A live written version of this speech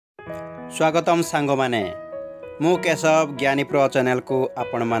स्वागतम सांग माने मु केशव ज्ञानी प्रो चैनल को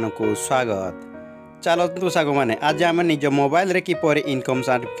आपण मानकु स्वागत। चलतु सांग माने आज आम निज मोबाइल रे किपर इनकम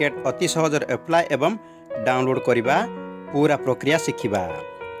सर्टिफिकेट अति सहज अप्लाई एवं डाउनलोड करबा पूरा प्रक्रिया शिखिबा।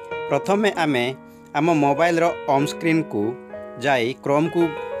 प्रथमे आमे आम मोबाइल रो होम स्क्रीन को जाई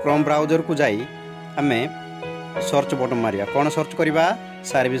क्रोम ब्राउजर को जाई आमे सर्च बटन मारिया। कौन सर्च करबा?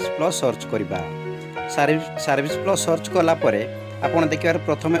 सर्विस प्लस सर्च करबा। सर्विस प्लस सर्च कला परे आपण देखिबार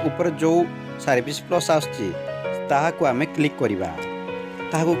प्रथमे ऊपर जो सर्विस प्लस आछि ताहाको आमे क्लिक करबा।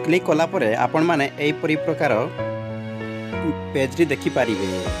 ताहाको क्लिक कला परे आपण माने एई परि प्रकार पेज री देखि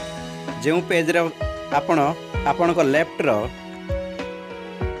पारिबे। जे पेज रे आपण को लेफ्ट रो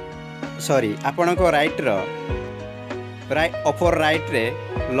सॉरी आपण को राइट अपर राइट रे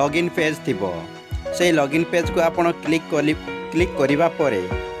लॉगिन पेज थिबो। से लॉगिन पेज को आपण क्लिक करिबा परे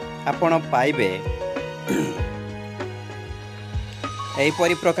आपण पाइबे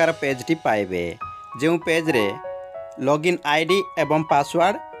एपरी प्रकार पेज टी पाइबे। जो पेज रे लॉगिन आईडी एवं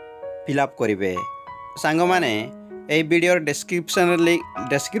पासवर्ड फिलअप करिवे। सांग माने ए वीडियो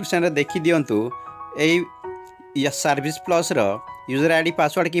डिस्क्रिप्शन रे देखि दियंतु a service plus row user ID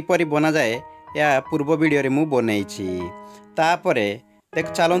password किपरि बना जाए या पूर्व वीडियो रे मु बनैछि। तापरे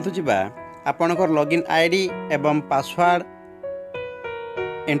देख चलंतु जिबा आपनकर लॉगिन आईडी एवं पासवर्ड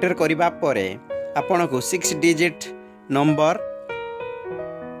एंटर करिबा परे आपनको 6 digit number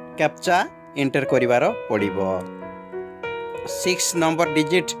captcha enter करिवार पड़िबो। 6 number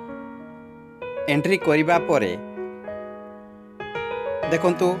digit entry करिबा परे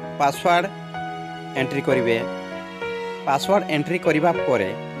देखंतु पासवर्ड एंट्री करिवे। पासवर्ड एंट्री करिबा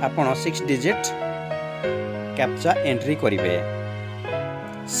परे आपण 6 डिजिट कैप्चा एंट्री करिवे।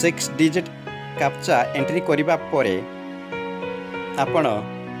 6 डिजिट कैप्चा एंट्री करिबा परे आपण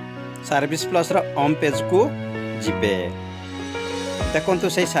सर्विस प्लस रो होम पेज को जिबे। देखंतु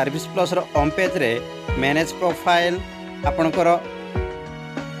से सर्विस प्लस रो होम पेज रे मैनेज प्रोफाइल आपनकर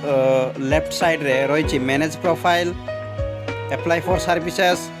लेफ्ट साइड रे रही manage profile apply for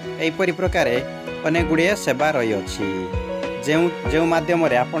services एपरी प्रकार अनेक गुड़िए सेवा रही अछि जो माध्यम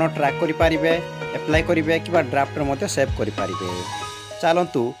रे आपण ट्रैक करि पारिबे अप्लाई करिवे कि ड्राफ्ट मते सेव करि पारिबे।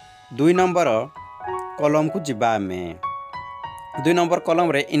 चलंतु 2 नंबर कॉलम को जिबा में 2 नंबर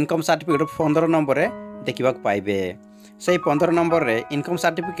कॉलम रे इनकम सर्टिफिकेट 15 नंबर रे देखिबा पाइबे। से 15 नंबर रे इनकम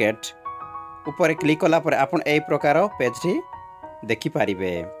सर्टिफिकेट ऊपर क्लिक कला पर आपण एई प्रकार पेज टी देखि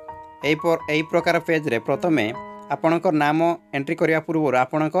पारिबे। एई प्रकार पेज रे प्रथमे आपणकर नाम एंट्री करिया पूर्व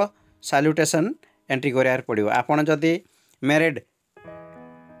आपणक सैल्यूटेशन एंट्री करियार पड़िबो। आपण जदी मैरिड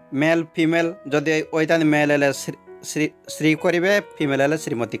मेल फीमेल जदी ओइतान मेल ले श्री करिवे फीमेल ले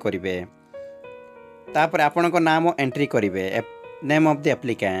श्रीमती करिवे। तापर आपणक नाम एंट्री करिवे। Name of the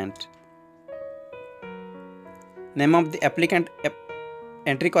applicant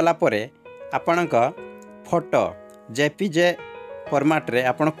entry कला परे आपणक फोटो जेपीजे फॉर्मेट रे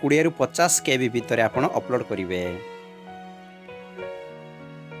आपण 20 रु 50 केबी भीतर आपण अपलोड करिवे।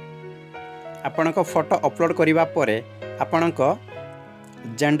 आपणक फोटो अपलोड करिवा परे आपणक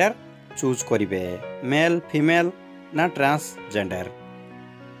जेंडर चूज करिवे मेल फीमेल ना ट्रांसजेंडर।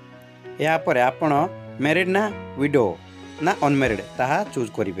 या परे आपण मैरिड ना विडो ना अनमैरिड ताहा चूज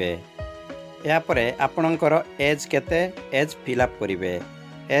करिवे। या परे आपणकर एज केते एज फिलअप करिवे।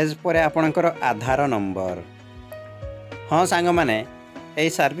 एज परे आपणकर आधार नंबर। हाँ सांग माने ए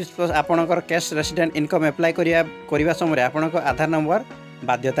सर्विस प्लस आपणकर कैश रेसिडेंट इनकम अप्लाई करिवा समय आपणकर आधार नंबर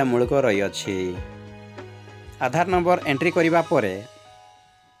बाध्यतामूलक रही अछि। आधार नंबर एंट्री करिवा परे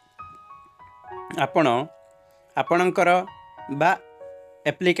आपणकर बा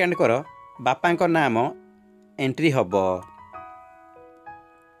एप्लिकेंट कर बापांकर नाम एंट्री हबो।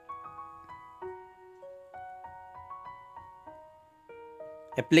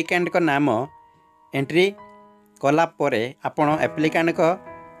 एप्लिकेंट का नाम एंट्री कला परे आपण एप्लिकेंट का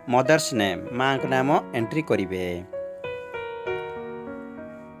मदर्स नेम मां का नाम एंट्री करिवे।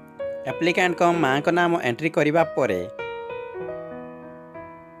 एप्लिकेंट का मां का नाम एंट्री करिवा परे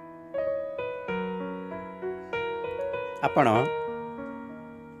आपण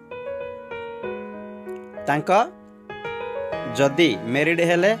तांका जदि मैरिड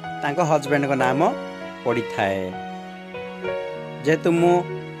हेले तांका हस्बैंड का नाम पड़ी थाए। जेहेतु मु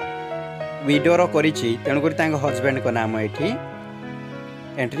वीडियो करिछि तेणुकरी तांका हस्बैंड का नाम एठी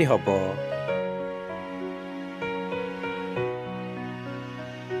एंट्री हबो।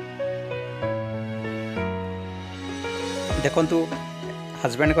 देखंतु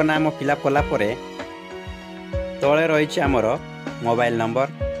हस्बैंड का नाम फिलअप कला परे तळे रही आमर मोबाइल नंबर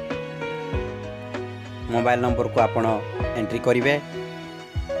को आपण एंट्री करिवे।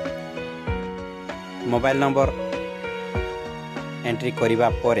 मोबाइल नंबर एंट्री करिबा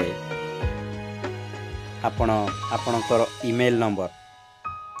परे आपणकर email number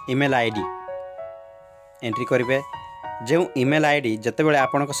email ID entry करेंगे। जो ईमेल आईडी जिते बड़े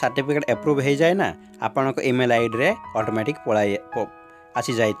आपण सर्टिफिकेट एप्रूव हो जाए ना आपण ईमेल आईडी रे ऑटोमेटिक पलाई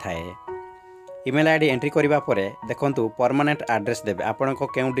आसी जाई थाए। ईमेल आईडी एंट्री करिबा परे देखंतु परमानेंट एड्रेस देबे आपण को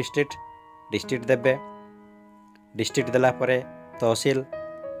केउ डिस्ट्रिक्ट देबे। डिस्ट्रिक्ट देला परे तहसील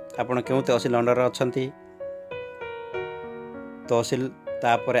आपण केउ तहसील अंडर अछंती तहसील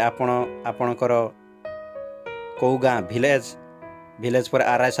तापरे आपणकर कौ गाँ विलेज पर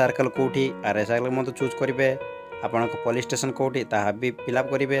आरआई सर्कल कोठी आरआई सर्कल मत चूज करेंगे। आपण पुलिस स्टेशन कोठी ताहा भी फिलअप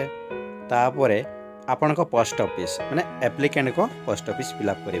करेंगे। तापर आपण पोस्ट ऑफिस माने एप्लिकेंट को पोस्ट ऑफिस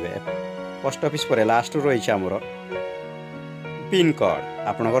फिलअप करेंगे। पोस्ट ऑफिस पर लास्ट रही आमर पिन कोड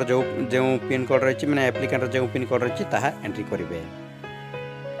आपणकर जो जो पिन कोड रही मैंने एप्लिकेंट जो पिन कोड रही ताहा एंट्री करेंगे।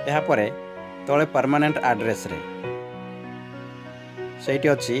 यापर तले परमानेंट एड्रेस रे सेठी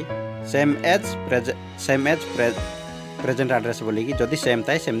अच्छी सेम एज प्रेजेंट एड्रेस बोली कि जदि सेम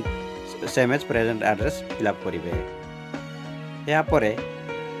थाए same as present address fill up करेंगे। यापर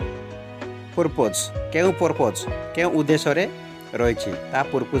पर्पज के उद्देश्य रे रही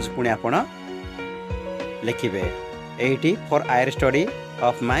पर्पज पुणी आपण लिखिबे eighty for higher study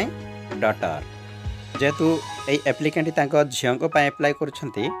of my daughter. जेहेतु ये एप्लिकेंट तांको झियों को apply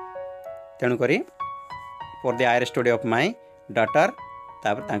करछंती तेणुकरी for the higher study of my daughter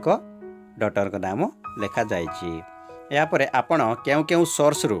तापर तांको डॉटर को नाम लिखा जाइछि। यापर आपण केउ केउ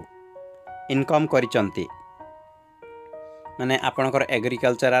सोर्स रु इनकम करिसंती माने आपणकर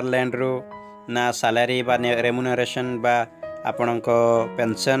एग्रीकल्चरल लैंड रु ना सैलरी बा रेमुनरेशन बा आपणको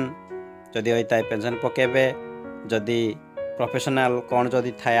पेंशन जदि होता है पेंशन पकेबे। जदि प्रोफेशनल कौन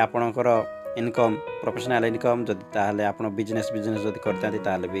जदि थाए आपणकर इनकम प्रोफेशनल इनकम जदि ताहले आपण बिजनेस जदि करतांती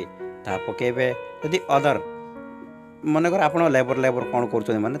ताहले भी ता पकेबे। जदि अदर मनकर आपण लेबर कौन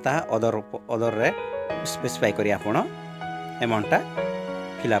कर माने ताहा अदर रे स्पेसिफाई करी आपण अमाउंटटा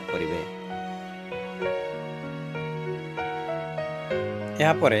फिलअप करेंगे।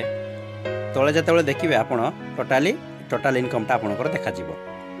 यापर तले जो देखिए आप टोटाल इनकमटा आपंकर देखा।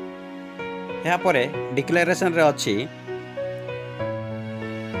 यापर डिक्लेरेशन रे अच्छी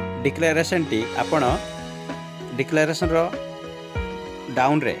डिक्लेरेशन टी आपण डिक्लेरेशन रो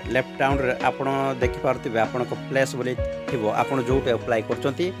डाउन रे लेफ्ट डाउन रे आपण देखि पारथिबे आपण को प्लेस बोली थिबो आपण जोटे अप्लाई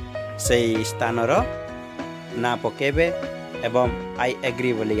करचंती सेही स्थान रो ना पकेबे एवं आई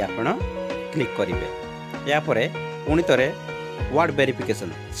एग्री बोली आपण क्लिक करेंगे। यापर पुणी थे वार्ड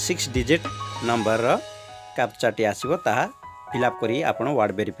वेरिफिकेशन 6 डिजिट नंबर कैप्चाटी आसीबो ताहा फिलअप करी आपण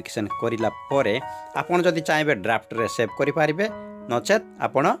वार्ड वेरिफिकेशन करिला परे आपण जदि चाहिए ड्राफ्ट रे सेव करि पारिबे नचेत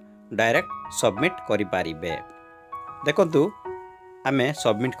आपण डायरेक्ट सबमिट करि पारिबे। देखंतु आमे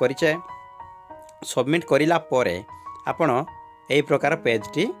सबमिट करिचे सबमिट करिला परे आपण एई प्रकार पेज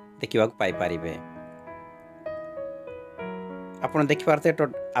टी देखिबा पाई पारिबे। आपण देखि पारते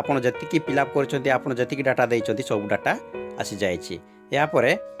आपण जतिकी फिलअप करछंती आपण जतिकी डाटा दैछंती सब डाटा आसी जाइछि। या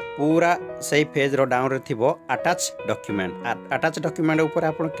परे पूरा सही पेज रो डाउन रे थिबो अटैच डॉक्यूमेंट ऊपर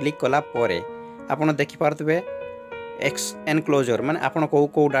आपण क्लिक कला परे आपण देखि पारतबे एनक्लोजर माने आपण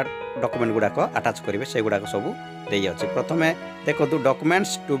को डॉक्यूमेंट गुडा को अटैच करिवे से गुडा को सब देई अछि। प्रथमे देखो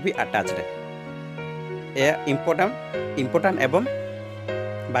documents to be attached A important एवं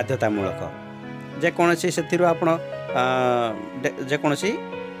बाध्यतामूलक जेकोसी से आपण जेकोसी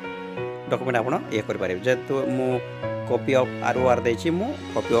डॉक्यूमेंट आपण ये कर पारे। जेतु मु कॉपी ऑफ आरओआर देछि मु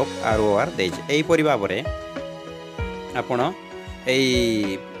कॉपी ऑफ आरओआर देछि एई परि भाबरे आपण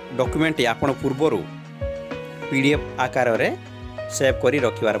एई डॉक्यूमेंट आपण पूर्वरु पीडीएफ आकार रे सेव करी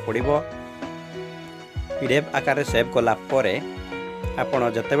रखिबार पड़िबो। पीडीएफ आकार रे सेव कला परे आपण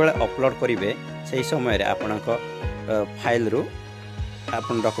जते बेले अपलोड करिवे सेही समय रे आपणक फाइल रु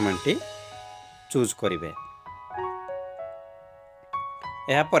आपण डॉक्यूमेंट टी चूज करिवे।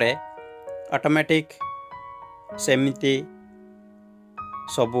 या परे ऑटोमेटिक सेमिति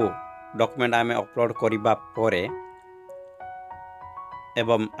सबू डॉक्यूमेंट आमे अपलोड करिबा परे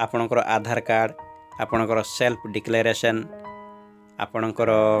एवं आपणकर आधार कार्ड आपणकर सेल्फ डिक्लेरेशन आपणकर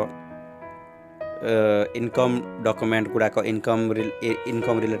income document गुडाक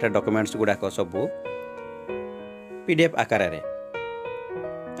income related documents गुडाक सबू पीडीएफ आकार रे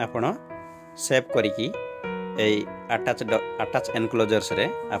आपण सेव करिकी एई अटैच एनक्लोजर्स रे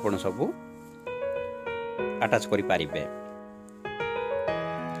आपण सबू अटैच करि पारिबे।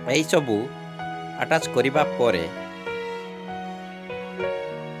 एई सबू अटैच करिबा परे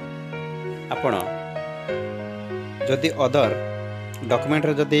आपण जदि अदर डॉक्यूमेंट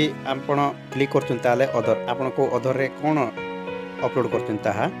रे जदि आपण क्लिक करछन ताले अदर आपण को अदर रे कोन अपलोड करछन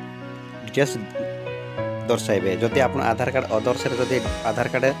ताहा डिटेल्स दर्शाइबे जदि आप आधार कार्ड अदर्श जदि आधार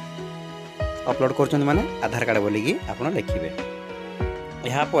कार्ड अपलोड कर माने आधार कार्ड बोलिकी आप लिखे।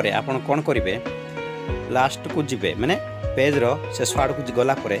 यापर आप कौन करेंगे लास्ट को जीवे माने पेज रो शेष आड़ को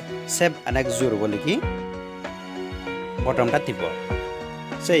गला सेव एनेक्सुर बोलिकी बटनटा थी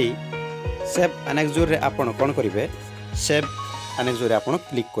से सेव एनेक्सुर रे आप कौन करेंगे सेव एनेक्सुर आप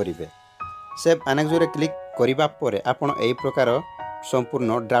क्लिक करेंगे। सेव एनेक्सुर क्लिक करने पर आप यही प्रकार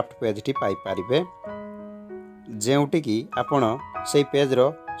संपूर्ण ड्राफ्ट पेज टी पाई पारिबे जेउटी की आपण से पेज रो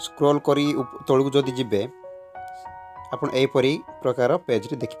स्क्रॉल करी तळु जदि जिबे आपण एपरी प्रकार पेज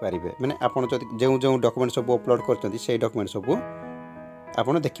टी देखि पारिबे माने आपण जदि जेउ जेउ डॉक्यूमेंट सब अपलोड करचंती से डॉक्यूमेंट सब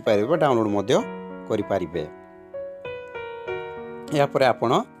आपण देखि पारिबे डाउनलोड मध्य करि पारिबे। या पर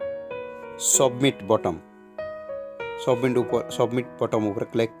आपण सबमिट बटन ऊपर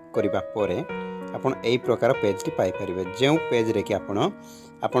क्लिक करबा परे आपण एई प्रकार पेज टी पाई पारिबे जेउ पेज रे कि आपण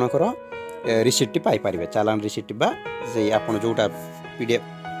आपणकर रिसीट टी पाई पारिबे चालान रिसीट बा जे आपण जोटा पीडीएफ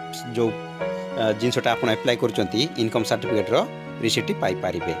जो जिनसटा आपण अप्लाई करचंती इनकम सर्टिफिकेट रो रिसीट टी पाई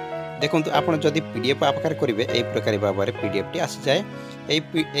पारिबे। देखंतु आपण जदि पीडीएफ आकार करिवे एई प्रकार भाबरे पीडीएफ टी आसी जाय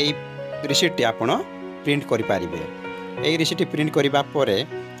एई रिसीट टी आपण प्रिंट करि पारिबे। एई रिसीट टी प्रिंट करबा परे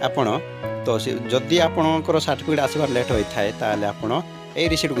आपण तहसील जदि आपणकर सर्टिफिकेट आसबार लेट होई थाए ताले आपण एई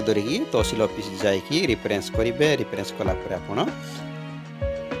रिसीट को धरिकी तहसील ऑफिस जाइकी रिफरेंस करिवे रिफरेंस कला परे आपण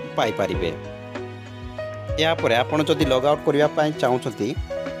पाई पारिबे। या परे आपण जदि लॉग आउट करबा पई चाहउछंती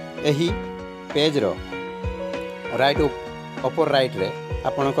एही page row right upper right रे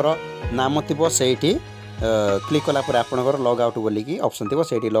आपणकर नाम थिबो सेठी क्लिक कला पर आपणकर लॉग आउट बोलिकी ऑप्शन थिबो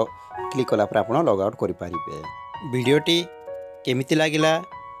सेठी क्लिक कला पर आपण लॉग आउट करि पारिबे। वीडियोटी केमिति लागिला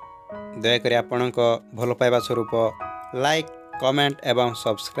दयाकरी आपणक भल पाइबा स्वरूप लाइक कमेंट एवं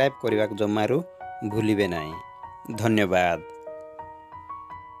सब्सक्राइब करने जमारू भूलिबे नहीं। धन्यवाद।